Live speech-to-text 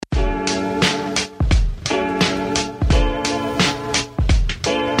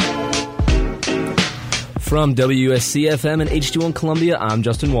From WUSC-FM and HD1 Columbia, I'm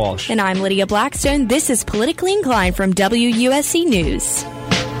Justin Walsh. And I'm Lydia Blackstone. This is Politically Inclined from WUSC News.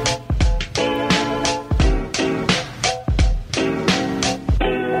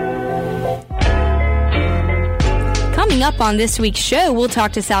 Coming up on this week's show, we'll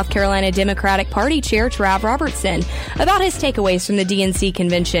talk to South Carolina Democratic Party Chair Trav Robertson about his takeaways from the DNC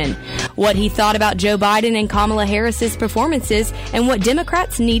convention, what he thought about Joe Biden and Kamala Harris's performances, and what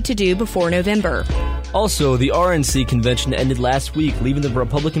Democrats need to do before November. Also, the RNC convention ended last week, leaving the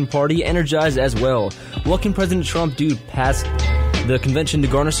Republican Party energized as well. What can President Trump do past the convention to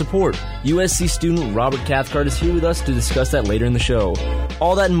garner support? USC student Robert Cathcart is here with us to discuss that later in the show.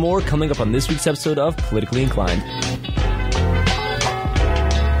 All that and more coming up on this week's episode of Politically Inclined.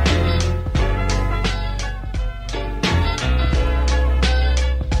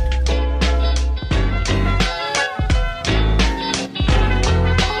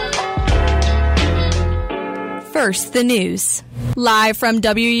 First, the news. Live from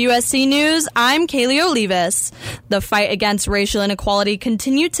WUSC News, I'm Kaylee Olivas. The fight against racial inequality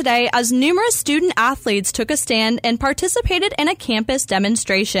continued today as numerous student athletes took a stand and participated in a campus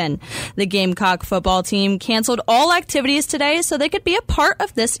demonstration. The Gamecock football team canceled all activities today so they could be a part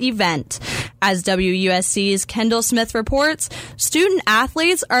of this event. As WUSC's Kendall Smith reports, student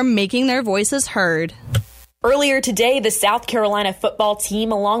athletes are making their voices heard. Earlier today, the South Carolina football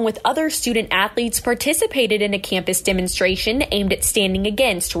team, along with other student athletes, participated in a campus demonstration aimed at standing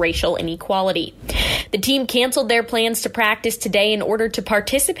against racial inequality. The team canceled their plans to practice today in order to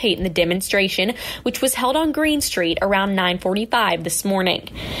participate in the demonstration, which was held on Green Street around 9:45 this morning.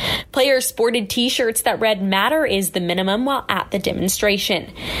 Players sported T-shirts that read "Matter is the minimum" while at the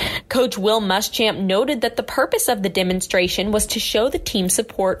demonstration. Coach Will Muschamp noted that the purpose of the demonstration was to show the team's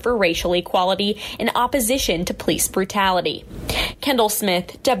support for racial equality in opposition to police brutality. Kendall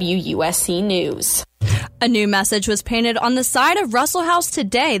Smith, WUSC News. A new message was painted on the side of Russell House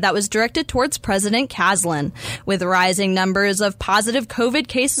today that was directed towards President Caslen. With rising numbers of positive COVID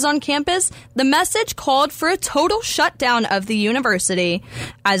cases on campus, the message called for a total shutdown of the university.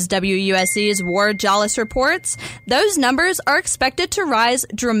 As WUSC's Ward Jallis reports, those numbers are expected to rise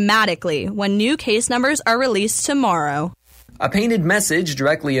dramatically when new case numbers are released tomorrow. A painted message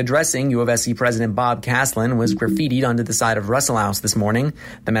directly addressing U of SC President Bob Caslen was graffitied onto the side of Russell House this morning.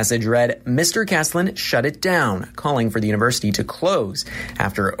 The message read, "Mr. Caslen, shut it down," calling for the university to close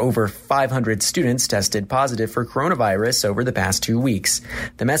after over 500 students tested positive for coronavirus over the past 2 weeks.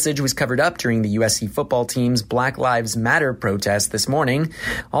 The message was covered up during the USC football team's Black Lives Matter protest this morning,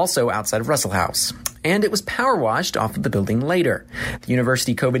 also outside of Russell House. And it was power washed off of the building later. The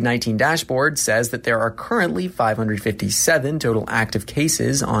university COVID-19 dashboard says that there are currently 557 total active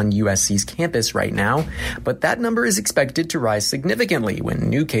cases on USC's campus right now, but that number is expected to rise significantly when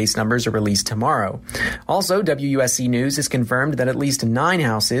new case numbers are released tomorrow. Also, WUSC News has confirmed that at least 9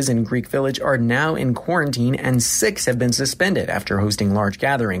 houses in Greek Village are now in quarantine and 6 have been suspended after hosting large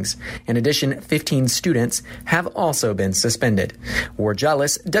gatherings. In addition, 15 students have also been suspended. Ward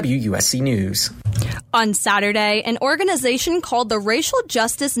Jallis, WUSC News. On Saturday, an organization called the Racial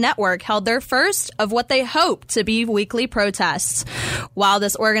Justice Network held their first of what they hope to be weekly protests. While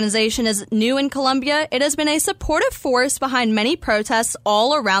this organization is new in Columbia, it has been a supportive force behind many protests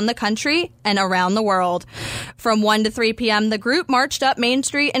all around the country and around the world. From 1 to 3 p.m., the group marched up Main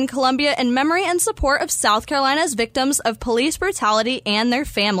Street in Columbia in memory and support of South Carolina's victims of police brutality and their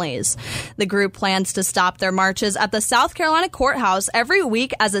families. The group plans to stop their marches at the South Carolina courthouse every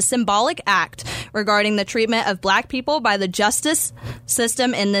week as a symbolic act regarding the treatment of Black people by the justice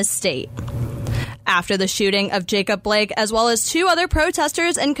system in this state. After the shooting of Jacob Blake, as well as 2 other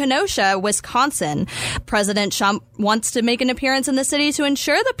protesters in Kenosha, Wisconsin, President Trump wants to make an appearance in the city to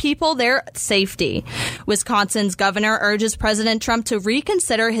ensure the people their safety. Wisconsin's governor urges President Trump to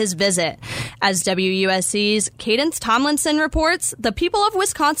reconsider his visit. As WUSC's Cadence Tomlinson reports, the people of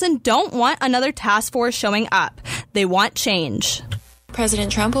Wisconsin don't want another task force showing up. They want change.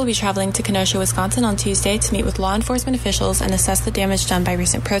 President Trump will be traveling to Kenosha, Wisconsin on Tuesday to meet with law enforcement officials and assess the damage done by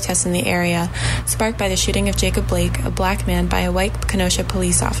recent protests in the area, sparked by the shooting of Jacob Blake, a Black man, by a white Kenosha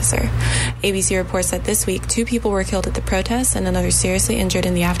police officer. ABC reports that this week, 2 people were killed at the protests and another seriously injured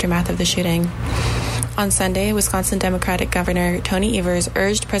in the aftermath of the shooting. On Sunday, Wisconsin Democratic Governor Tony Evers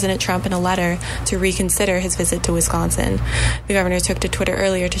urged President Trump in a letter to reconsider his visit to Wisconsin. The governor took to Twitter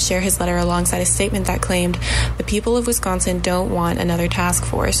earlier to share his letter alongside a statement that claimed, "The people of Wisconsin don't want another task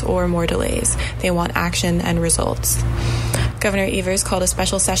force or more delays. They want action and results." Governor Evers called a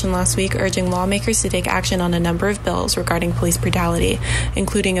special session last week urging lawmakers to take action on a number of bills regarding police brutality,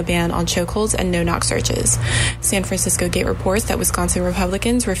 including a ban on chokeholds and no-knock searches. San Francisco Gate reports that Wisconsin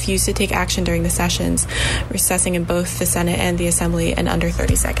Republicans refused to take action during the sessions, recessing in both the Senate and the Assembly in under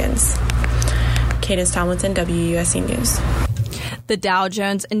 30 seconds. Cadence Tomlinson, WUSC News. The Dow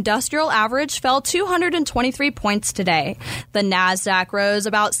Jones Industrial Average fell 223 points today. The Nasdaq rose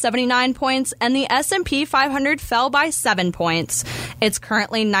about 79 points, and the S&P 500 fell by 7 points. It's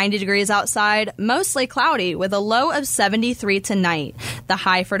currently 90 degrees outside, mostly cloudy, with a low of 73 tonight. The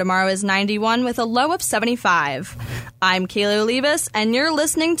high for tomorrow is 91 with a low of 75. I'm Kayla Olivas, and you're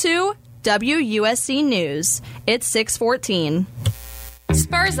listening to WUSC News. It's 6:14.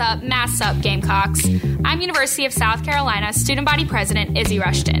 Spurs up, masks up, Gamecocks. I'm University of South Carolina Student Body President Izzy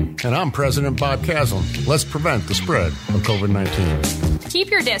Rushton. And I'm President Bob Caslen. Let's prevent the spread of COVID-19. Keep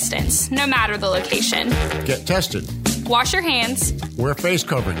your distance, no matter the location. Get tested. Wash your hands. Wear face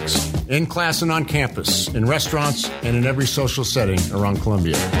coverings. In class and on campus, in restaurants, and in every social setting around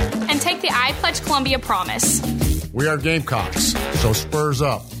Columbia. And take the I Pledge Columbia promise. We are Gamecocks, so Spurs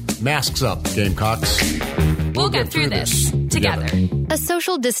up. Masks up, Gamecocks. We'll get through this together. A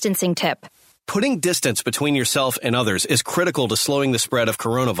social distancing tip. Putting distance between yourself and others is critical to slowing the spread of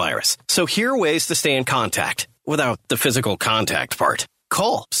coronavirus. So here are ways to stay in contact without the physical contact part.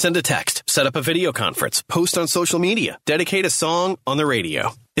 Call, send a text, set up a video conference, post on social media, dedicate a song on the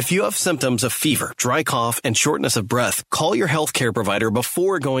radio. If you have symptoms of fever, dry cough, and shortness of breath, call your healthcare provider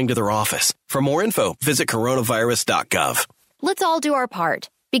before going to their office. For more info, visit coronavirus.gov. Let's all do our part,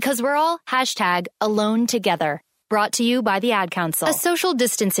 because we're all #AloneTogether. Brought to you by the Ad Council. A social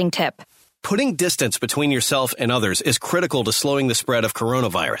distancing tip. Putting distance between yourself and others is critical to slowing the spread of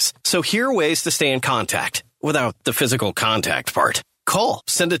coronavirus. So here are ways to stay in contact without the physical contact part. Call,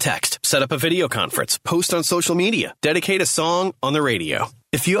 send a text, set up a video conference, post on social media, dedicate a song on the radio.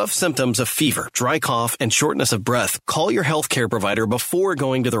 If you have symptoms of fever, dry cough, and shortness of breath, call your healthcare provider before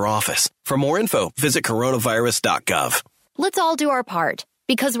going to their office. For more info, visit coronavirus.gov. Let's all do our part,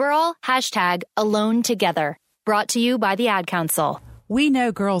 because we're all #AloneTogether. Brought to you by the Ad Council. We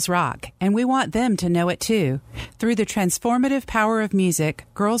know girls rock, and we want them to know it too. Through the transformative power of music,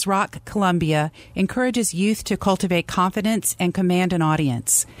 Girls Rock Columbia encourages youth to cultivate confidence and command an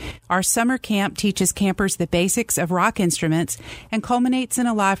audience. Our summer camp teaches campers the basics of rock instruments and culminates in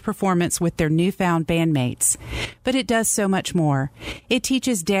a live performance with their newfound bandmates. But it does so much more. It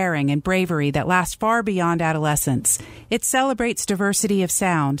teaches daring and bravery that last far beyond adolescence. It celebrates diversity of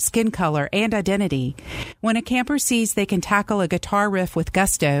sound, skin color, and identity. When a camper sees they can tackle a guitar riff with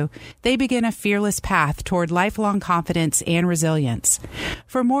gusto, they begin a fearless path toward lifelong confidence and resilience.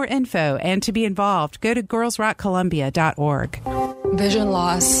 For more info and to be involved, go to girlsrockcolumbia.org. Vision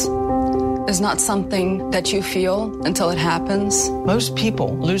loss is not something that you feel until it happens. Most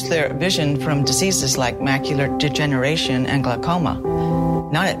people lose their vision from diseases like macular degeneration and glaucoma,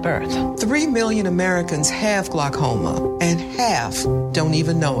 not at birth. 3 million Americans have glaucoma, and half don't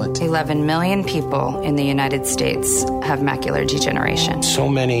even know it. 11 million people in the United States have macular degeneration. So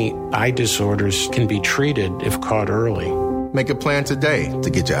many eye disorders can be treated if caught early. Make a plan today to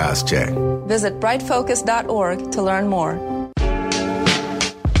get your eyes checked. Visit brightfocus.org to learn more.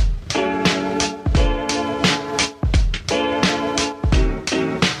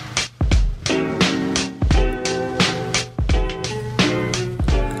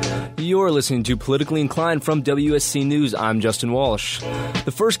 You're listening to Politically Inclined from WSC News. I'm Justin Walsh.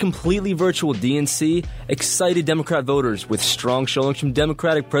 The first completely virtual DNC excited Democrat voters with strong showings from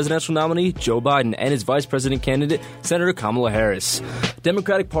Democratic presidential nominee Joe Biden and his vice president candidate, Senator Kamala Harris.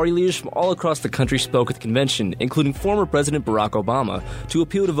 Democratic Party leaders from all across the country spoke at the convention, including former President Barack Obama, to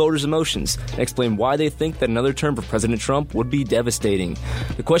appeal to voters' emotions and explain why they think that another term for President Trump would be devastating.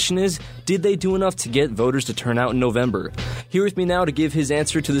 The question is, did they do enough to get voters to turn out in November? Here with me now to give his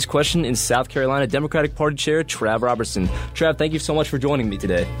answer to this question is South Carolina Democratic Party Chair Trav Robertson. Trav, thank you so much for joining me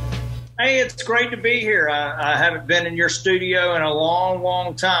today. Hey, it's great to be here. I haven't been in your studio in a long,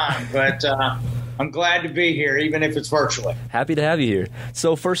 long time, but I'm glad to be here, even if it's virtually. Happy to have you here.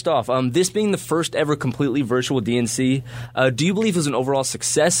 So first off, this being the first ever completely virtual DNC, do you believe it was an overall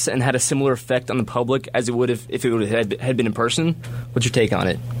success and had a similar effect on the public as it would have if it would have had been in person? What's your take on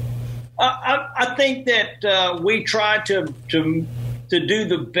it? I think that we tried to do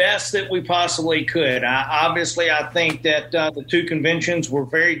the best that we possibly could. Obviously, I think that the two conventions were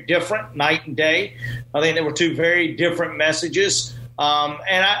very different, night and day. I think there were two very different messages.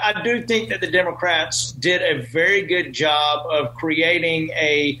 And I do think that the Democrats did a very good job of creating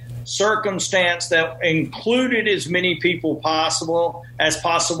a circumstance that included as many people as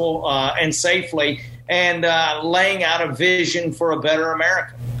possible and safely. and laying out a vision for a better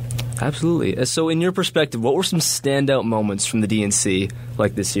America. Absolutely. So in your perspective, what were some standout moments from the DNC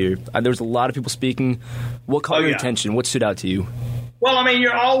like this year? There was a lot of people speaking. What caught your attention? What stood out to you? Well, I mean,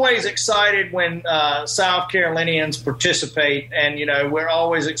 you're always excited when South Carolinians participate, and, we're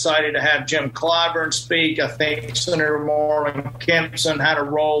always excited to have Jim Clyburn speak. I think Senator Marlin Kempson had a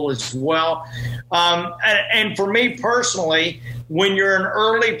role as well. And for me personally, when you're an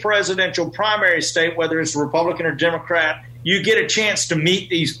early presidential primary state, whether it's Republican or Democrat, you get a chance to meet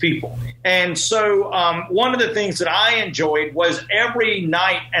these people. And so one of the things that I enjoyed was every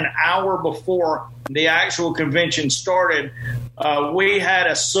night, an hour before the actual convention started, we had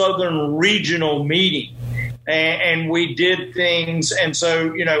a Southern regional meeting, and we did things. And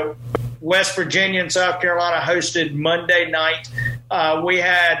so, West Virginia and South Carolina hosted Monday night. We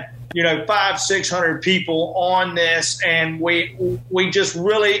had 500-600 people on this, and we just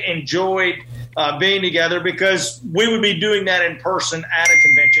really enjoyed being together, because we would be doing that in person at a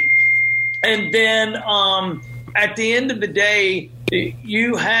convention. And then at the end of the day,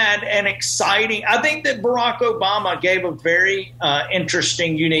 you had an exciting – I think that Barack Obama gave a very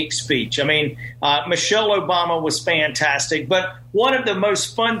interesting, unique speech. I mean, Michelle Obama was fantastic. But one of the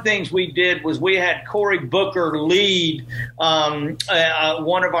most fun things we did was we had Cory Booker lead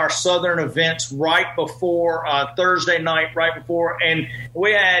one of our Southern events right before Thursday night, right before. And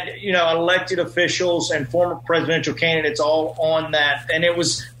we had, elected officials and former presidential candidates all on that. And that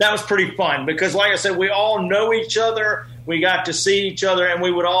was pretty fun because, like I said, we all know each other. We got to see each other, and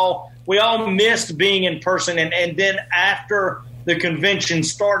we all missed being in person. And then after the convention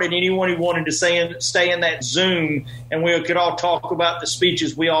started, anyone who wanted to stay in that Zoom and we could all talk about the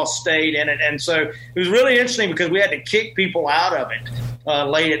speeches, we all stayed in it. And so it was really interesting because we had to kick people out of it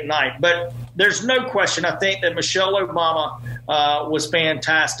late at night. But there's no question, I think that Michelle Obama was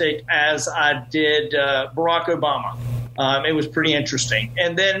fantastic, as I did Barack Obama. It was pretty interesting.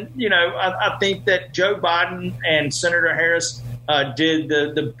 And then, I think that Joe Biden and Senator Harris did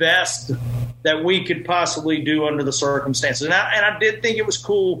the best that we could possibly do under the circumstances. And I did think it was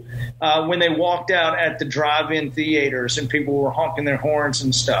cool when they walked out at the drive-in theaters and people were honking their horns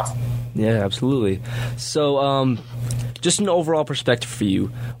and stuff. Yeah, absolutely. So just an overall perspective for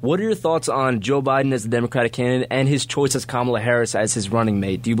you, what are your thoughts on Joe Biden as the Democratic candidate and his choice as Kamala Harris as his running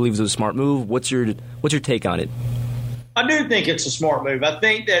mate? Do you believe it was a smart move? What's your take on it? I do think it's a smart move. I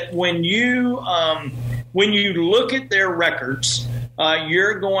think that when you look at their records,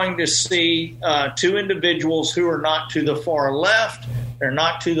 you're going to see two individuals who are not to the far left, they're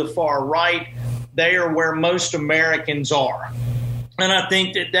not to the far right. They are where most Americans are. And I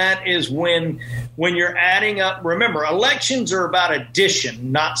think that is when you're adding up. Remember, elections are about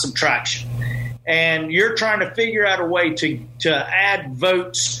addition, not subtraction. And you're trying to figure out a way to add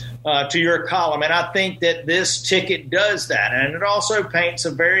votes to your column. And I think that this ticket does that. And it also paints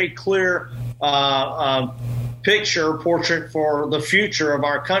a very clear portrait for the future of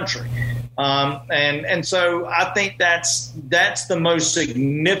our country. And so I think that's the most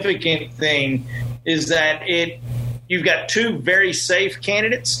significant thing, is that you've got two very safe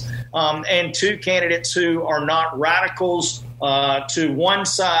candidates and two candidates who are not radicals to one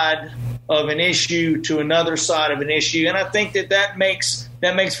side of an issue to another side of an issue. And I think that makes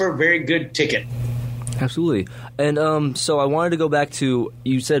for a very good ticket. Absolutely. And so I wanted to go back to,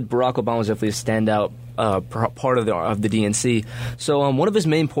 you said Barack Obama was definitely a standout part of the DNC. So one of his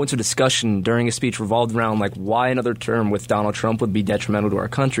main points of discussion during his speech revolved around why another term with Donald Trump would be detrimental to our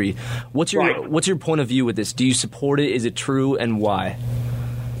country. What's your point of view with this? Do you support it? Is it true, and why?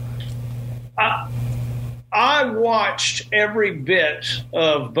 I watched every bit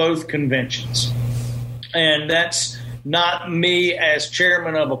of both conventions, and that's not me as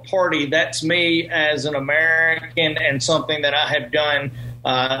chairman of a party. That's me as an American, and something that I have done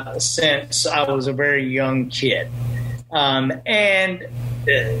since I was a very young kid. And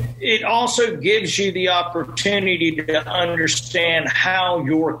it also gives you the opportunity to understand how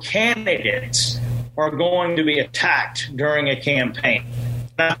your candidates are going to be attacked during a campaign.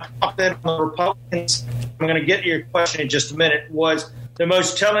 And I thought that the Republicans, I'm going to get to your question in just a minute, was the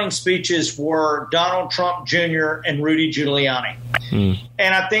most telling speeches were Donald Trump Jr. and Rudy Giuliani.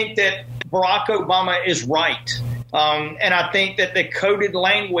 And I think that Barack Obama is right. And I think that the coded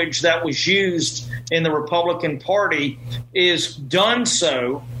language that was used in the Republican Party is done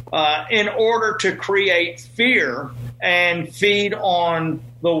so in order to create fear and feed on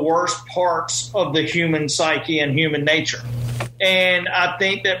the worst parts of the human psyche and human nature. And I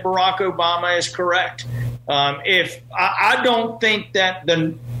think that Barack Obama is correct. If I don't think that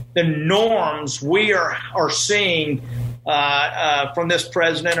the norms we are seeing from this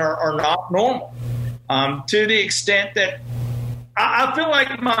president are not normal. to the extent that I feel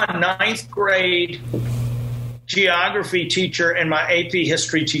like my 9th grade geography teacher and my AP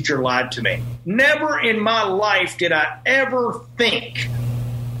history teacher lied to me. Never in my life did I ever think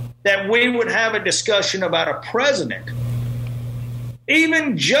that we would have a discussion about a president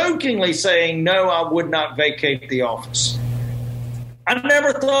even jokingly saying, no, I would not vacate the office. I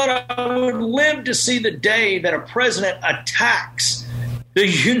never thought I would live to see the day that a president attacks the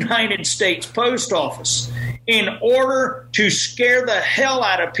United States Post Office in order to scare the hell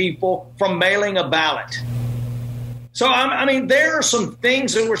out of people from mailing a ballot. So, I mean, there are some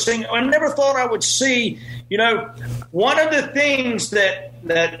things that we're seeing. I never thought I would see, one of the things that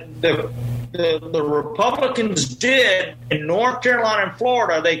the Republicans did in North Carolina and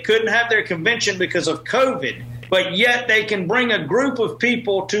Florida, they couldn't have their convention because of COVID, but yet they can bring a group of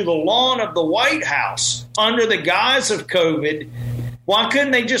people to the lawn of the White House under the guise of COVID. Why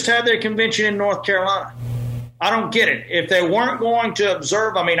couldn't they just have their convention in North Carolina? I don't get it. If they weren't going to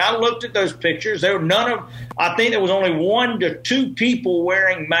observe, I looked at those pictures. There were I think there was only 1 to 2 people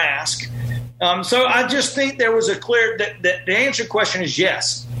wearing masks. So I just think there was a clear, the answer to the question is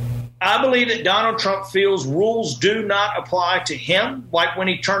yes. I believe that Donald Trump feels rules do not apply to him, like when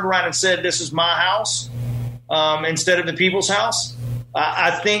he turned around and said, this is my house, instead of the people's house.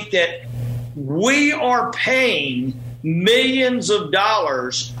 I think that we are paying millions of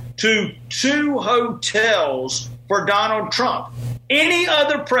dollars to 2 hotels for Donald Trump. Any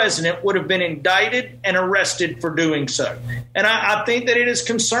other president would have been indicted and arrested for doing so. And I think that it is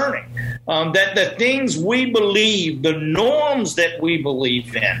concerning that the things we believe, the norms that we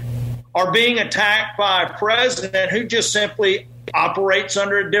believe in, are being attacked by a president who just simply operates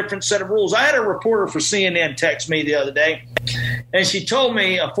under a different set of rules. I had a reporter for CNN text me the other day, and she told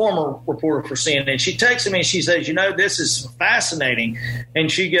me, a former reporter for CNN, she texted me and she says, this is fascinating. And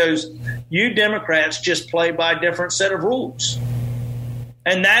she goes, you Democrats just play by a different set of rules.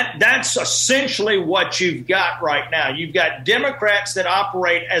 And that's essentially what you've got right now. You've got Democrats that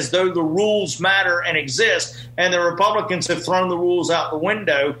operate as though the rules matter and exist, and the Republicans have thrown the rules out the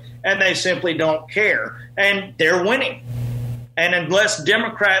window, and they simply don't care. And they're winning. And unless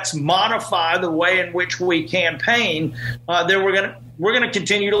Democrats modify the way in which we campaign, then we're going to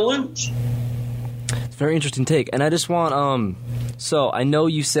continue to lose. It's a very interesting take. And I just want so I know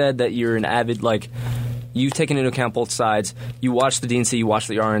you said that you're an avid, you've taken into account both sides. You watched the DNC, you watched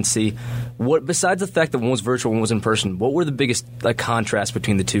the RNC. What, besides the fact that one was virtual, one was in person, what were the biggest contrasts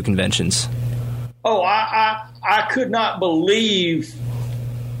between the two conventions? Oh, I could not believe.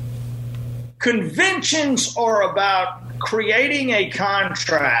 Conventions are about creating a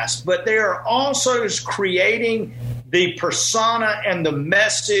contrast, but they are also creating the persona and the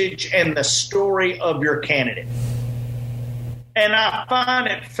message and the story of your candidate. And I find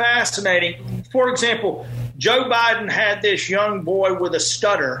it fascinating. For example, Joe Biden had this young boy with a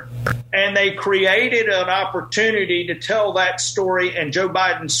stutter, and they created an opportunity to tell that story and Joe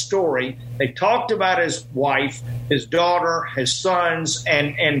Biden's story. They talked about his wife, his daughter, his sons,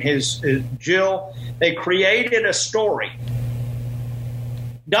 and his Jill. They created a story.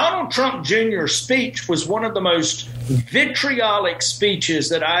 Donald Trump Jr.'s speech was one of the most vitriolic speeches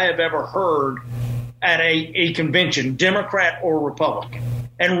that I have ever heard at a convention, Democrat or Republican.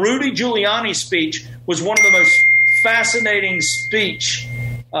 And Rudy Giuliani's speech was one of the most fascinating speeches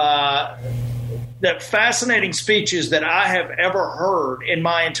that I have ever heard in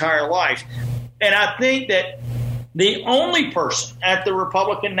my entire life. And I think that the only person at the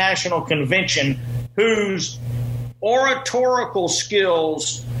Republican National Convention whose oratorical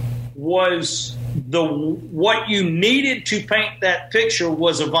skills was what you needed to paint that picture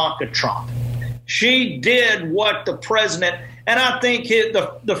was Ivanka Trump. She did what the president, and I think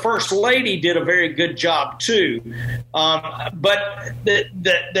the first lady did a very good job too. But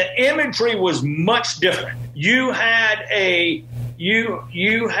the imagery was much different. You had in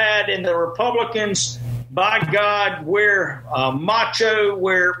the Republicans, by God, we're macho.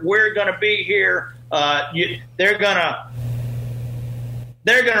 We're going to be here. They're going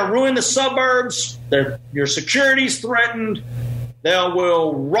to ruin the suburbs. Your security's threatened. They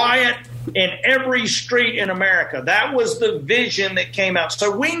will riot in every street in America. That was the vision that came out.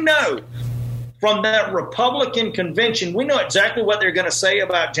 So we know from that Republican convention, we know exactly what they're going to say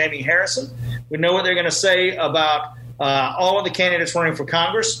about Jamie Harrison. We know what they're going to say about all of the candidates running for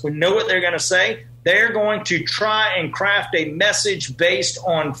Congress. We know what they're going to say. They're going to try and craft a message based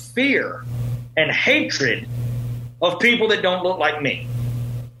on fear and hatred of people that don't look like me.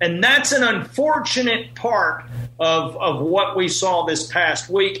 And that's an unfortunate part of what we saw this past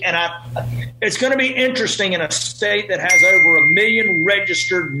week. And it's going to be interesting in a state that has over 1 million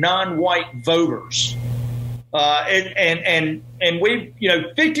registered non-white voters. And we,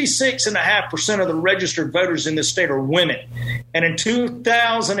 56.5% of the registered voters in this state are women. And in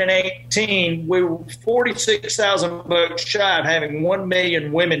 2018, we were 46,000 votes shy of having 1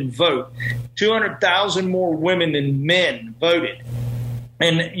 million women vote. 200,000 more women than men voted.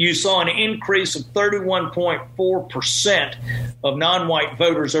 And you saw an increase of 31.4% of non-white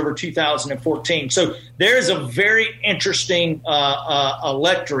voters over 2014. So there's a very interesting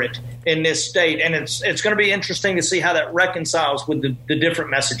electorate in this state, and it's going to be interesting to see how that reconciles with the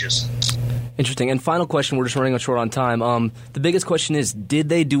different messages. Interesting. And final question, we're just running short on time. The biggest question is, did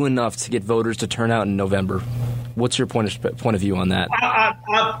they do enough to get voters to turn out in November? What's your point of view on that?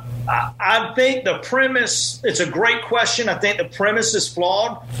 I think the premise, it's a great question. I think the premise is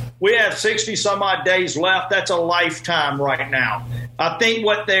flawed. We have 60 some odd days left. That's a lifetime right now. I think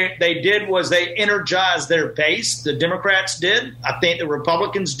what they did was they energized their base. The Democrats did. I think the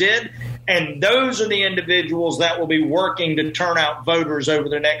Republicans did. And those are the individuals that will be working to turn out voters over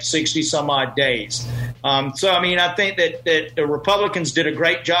the next 60 some odd days. I think that the Republicans did a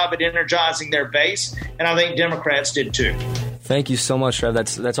great job at energizing their base, and I think Democrats did too. Thank you so much,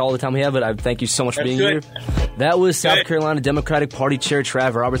 Trav. That's all the time we have, but I thank you so much for being here. That was South Carolina Democratic Party Chair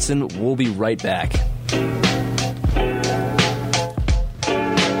Trav Robertson. We'll be right back.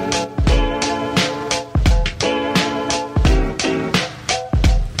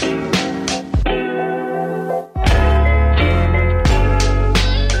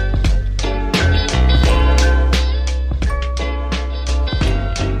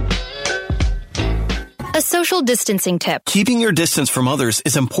 Social distancing tip. Keeping your distance from others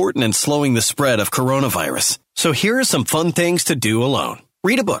is important in slowing the spread of coronavirus. So here are some fun things to do alone.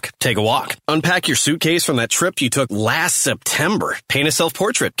 Read a book, take a walk, unpack your suitcase from that trip you took last September, paint a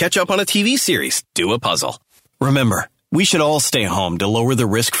self-portrait, catch up on a TV series, do a puzzle. Remember, we should all stay home to lower the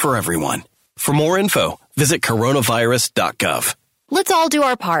risk for everyone. For more info, visit coronavirus.gov. Let's all do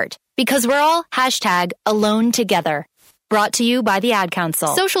our part, because we're all #AloneTogether. Brought to you by the Ad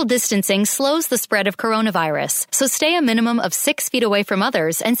Council. Social distancing slows the spread of coronavirus, so stay a minimum of 6 feet away from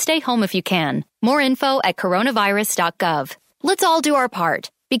others and stay home if you can. More info at coronavirus.gov. Let's all do our part,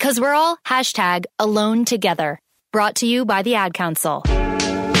 because we're all #AloneTogether. Brought to you by the Ad Council.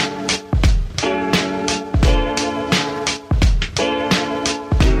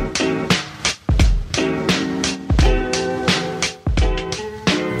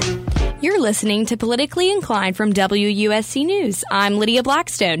 You're listening to Politically Inclined from WUSC News. I'm Lydia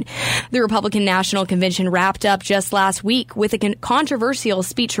Blackstone. The Republican National Convention wrapped up just last week with a controversial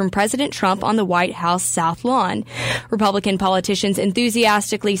speech from President Trump on the White House South Lawn. Republican politicians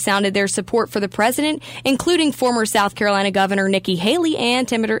enthusiastically sounded their support for the president, including former South Carolina Governor Nikki Haley and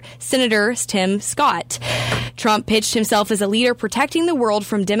Senator Tim Scott. Trump pitched himself as a leader protecting the world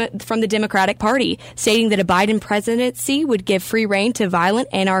from the Democratic Party, stating that a Biden presidency would give free rein to violent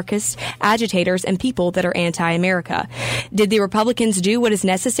anarchists, agitators, and people that are anti-America. Did the Republicans do what is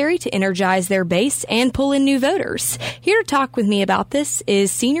necessary to energize their base and pull in new voters? Here to talk with me about this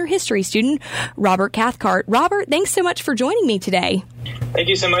is senior history student Robert Cathcart. Robert, thanks so much for joining me today. Thank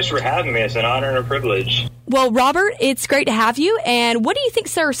you so much for having me. It's an honor and a privilege. Well, Robert, it's great to have you. And what do you think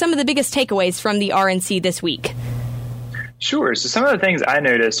are some of the biggest takeaways from the RNC this week? Sure. So some of the things I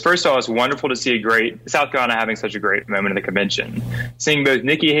noticed, first of all, it's wonderful to see South Carolina having such a great moment in the convention. Seeing both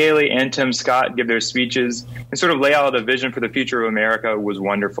Nikki Haley and Tim Scott give their speeches and sort of lay out a vision for the future of America was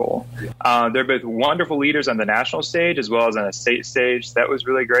wonderful. They're both wonderful leaders on the national stage as well as on a state stage. That was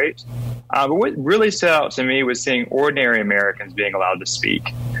really great. But what really stood out to me was seeing ordinary Americans being allowed to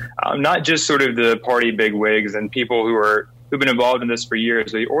speak, not just sort of the party bigwigs and people who've been involved in this for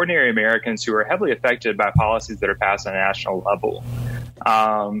years, the ordinary Americans who are heavily affected by policies that are passed on a national level.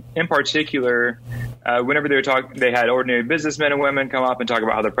 In particular, whenever they had ordinary businessmen and women come up and talk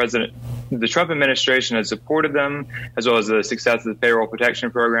about how the Trump administration has supported them, as well as the success of the payroll protection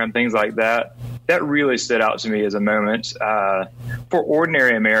program, things like that. That really stood out to me as a moment for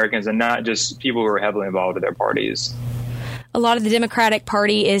ordinary Americans and not just people who are heavily involved with their parties. A lot of the Democratic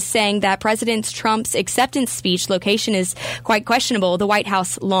Party is saying that President Trump's acceptance speech location is quite questionable. The White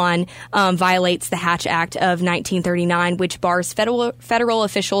House lawn violates the Hatch Act of 1939, which bars federal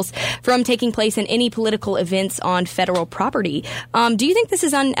officials from taking place in any political events on federal property. Do you think this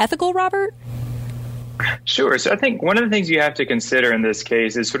is unethical, Robert? Sure. So I think one of the things you have to consider in this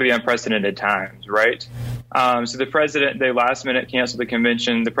case is sort of the unprecedented times, right? So the president, they last minute canceled the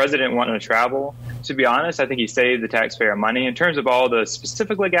convention. The president wanted to travel. To be honest, I think he saved the taxpayer money. In terms of all the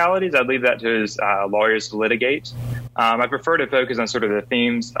specific legalities, I'd leave that to his lawyers to litigate. I prefer to focus on sort of the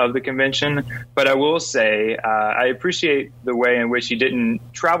themes of the convention, but I will say I appreciate the way in which he didn't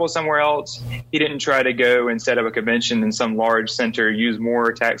travel somewhere else. He didn't try to go and set up a convention in some large center, use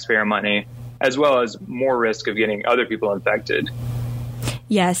more taxpayer money, as well as more risk of getting other people infected.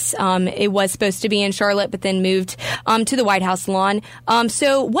 Yes, it was supposed to be in Charlotte, but then moved to the White House lawn.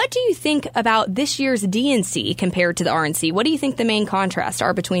 So what do you think about this year's DNC compared to the RNC? What do you think the main contrasts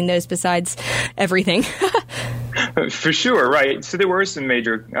are between those besides everything? For sure, right. So there were some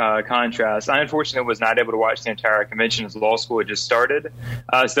major contrasts. I unfortunately was not able to watch the entire convention as law school had just started.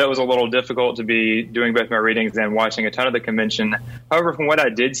 So that was a little difficult to be doing both my readings and watching a ton of the convention. However, from what I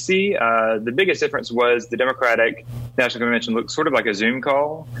did see, the biggest difference was the Democratic National Convention looked sort of like a Zoom call.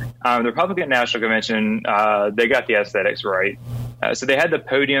 The Republican National Convention, they got the aesthetics right. So they had the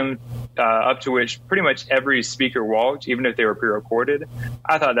podium up to which pretty much every speaker walked, even if they were pre-recorded.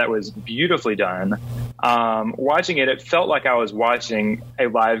 I thought that was beautifully done. Watching it, it felt like I was watching a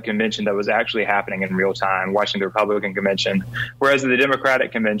live convention that was actually happening in real time, watching the Republican convention. Whereas the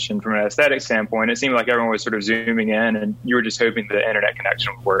Democratic convention, from an aesthetic standpoint, it seemed like everyone was sort of zooming in and you were just hoping the internet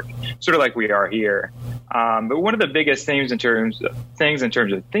connection would work, sort of like we are here. But one of the biggest themes in terms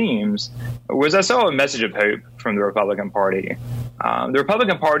of themes was I saw a message of hope from the Republican Party. The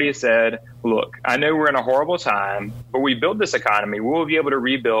Republican Party said, look, I know we're in a horrible time, but we built this economy. We'll be able to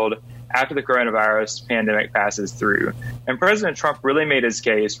rebuild after the coronavirus pandemic passes through. And President Trump really made his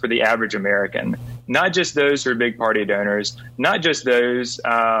case for the average American, not just those who are big party donors, not just those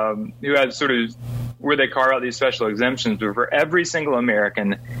who have sort of where they carve out these special exemptions, but for every single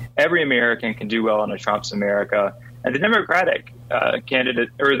American, every American can do well in a Trump's America. And the Democratic candidate,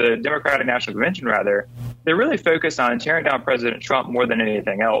 or the Democratic National Convention, rather, they're really focused on tearing down President Trump more than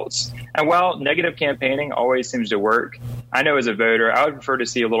anything else. And while negative campaigning always seems to work, I know as a voter, I would prefer to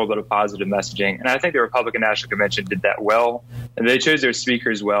see a little bit of positive messaging. And I think the Republican National Convention did that well. And they chose their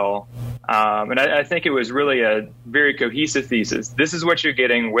speakers well. And I think it was really a very cohesive thesis. This is what you're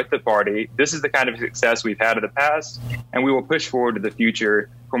getting with the party. This is the kind of success we've had in the past. And we will push forward to the future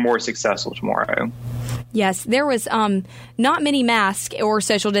for more successful tomorrow. Yes, there was not many masks or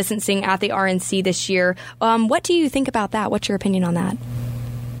social distancing at the RNC this year. What do you think about that? What's your opinion on that?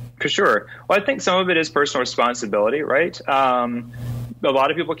 For sure. Well, I think some of it is personal responsibility, right? A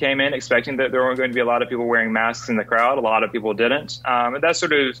lot of people came in expecting that there weren't going to be a lot of people wearing masks in the crowd. A lot of people didn't. And that's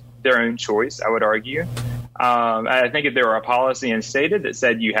sort of their own choice, I would argue. I think if there were a policy instated that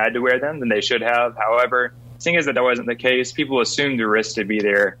said you had to wear them, then they should have. However, seeing as that wasn't the case, people assumed the risk to be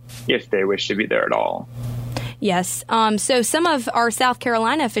there if they wish to be there at all. Yes. So some of our South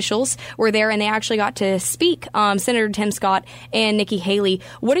Carolina officials were there and they actually got to speak. Senator Tim Scott and Nikki Haley.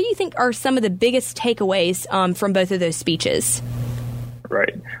 What do you think are some of the biggest takeaways from both of those speeches?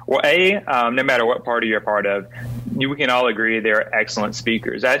 Right. Well, no matter what party you're a part of, we can all agree they're excellent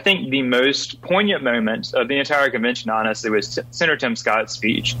speakers. I think the most poignant moment of the entire convention, honestly, was Senator Tim Scott's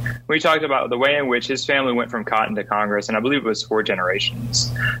speech. We talked about the way in which his family went from cotton to Congress, and I believe it was 4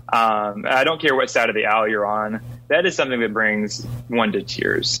 generations. I don't care what side of the aisle you're on. That is something that brings one to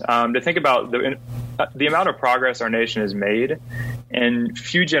tears. To think about the amount of progress our nation has made in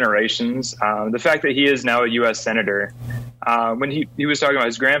few generations, the fact that he is now a U.S. Senator. When he was talking about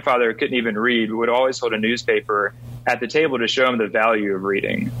his grandfather couldn't even read, but would always hold a newspaper at the table to show him the value of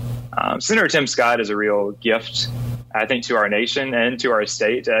reading. Senator Tim Scott is a real gift, I think, to our nation and to our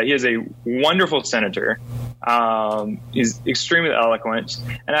state. He is a wonderful senator. He's extremely eloquent,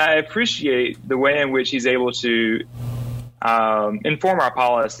 and I appreciate the way in which he's able to inform our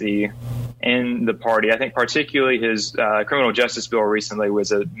policy in the party. I think particularly his criminal justice bill recently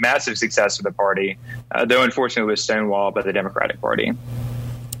was a massive success for the party, though unfortunately was stonewalled by the Democratic Party.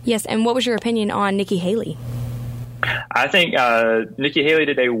 Yes, and what was your opinion on Nikki Haley? I think Nikki Haley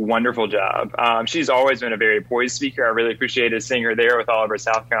did a wonderful job. She's always been a very poised speaker. I really appreciated seeing her there with all of her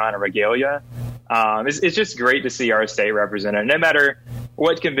South Carolina regalia. It's just great to see our state represented. No matter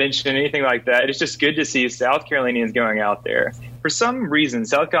what convention, anything like that, it's just good to see South Carolinians going out there. For some reason,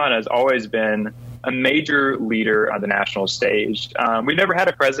 South Carolina has always been a major leader on the national stage. We've never had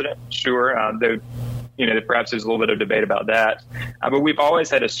a president, sure, though perhaps there's a little bit of debate about that. But we've always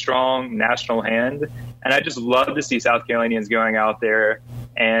had a strong national hand. And I just love to see South Carolinians going out there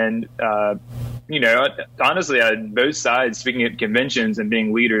and, honestly, on both sides, speaking at conventions and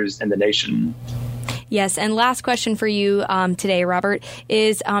being leaders in the nation. Yes, and last question for you today, Robert,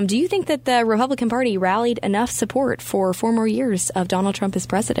 is do you think that the Republican Party rallied enough support for 4 more years of Donald Trump as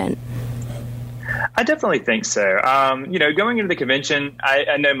president? I definitely think so. Going into the convention,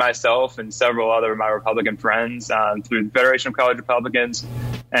 I know myself and several other of my Republican friends through the Federation of College Republicans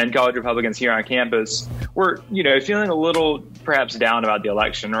and college Republicans here on campus were, feeling a little perhaps down about the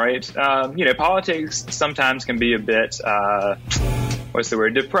election, right? Politics sometimes can be a bit,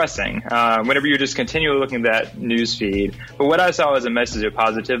 depressing, whenever you're just continually looking at that news feed. But what I saw was a message of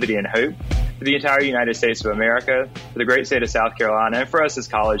positivity and hope for the entire United States of America, for the great state of South Carolina, and for us as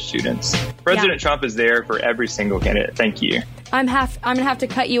college students. President Trump is there for every single candidate. Thank you. I'm going to have to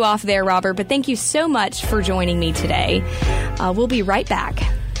cut you off there, Robert, but thank you so much for joining me today. We'll be right back.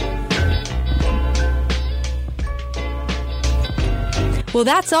 Well,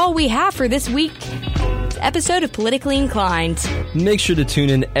 that's all we have for this week's episode of Politically Inclined. Make sure to tune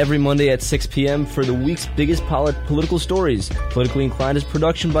in every Monday at 6 p.m. for the week's biggest political stories. Politically Inclined is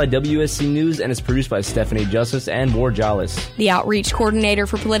production by WSC News and is produced by Stephanie Justice and Ward Jollis. The outreach coordinator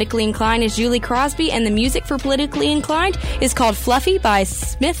for Politically Inclined is Julie Crosby, and the music for Politically Inclined is called Fluffy by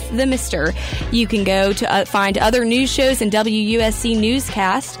Smith the Mister. You can go to find other news shows and WUSC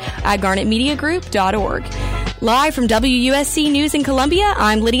Newscast at garnetmediagroup.org. Live from WUSC News in Columbia,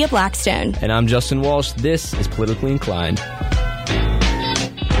 I'm Lydia Blackstone. And I'm Justin Walsh. This is Politically Inclined.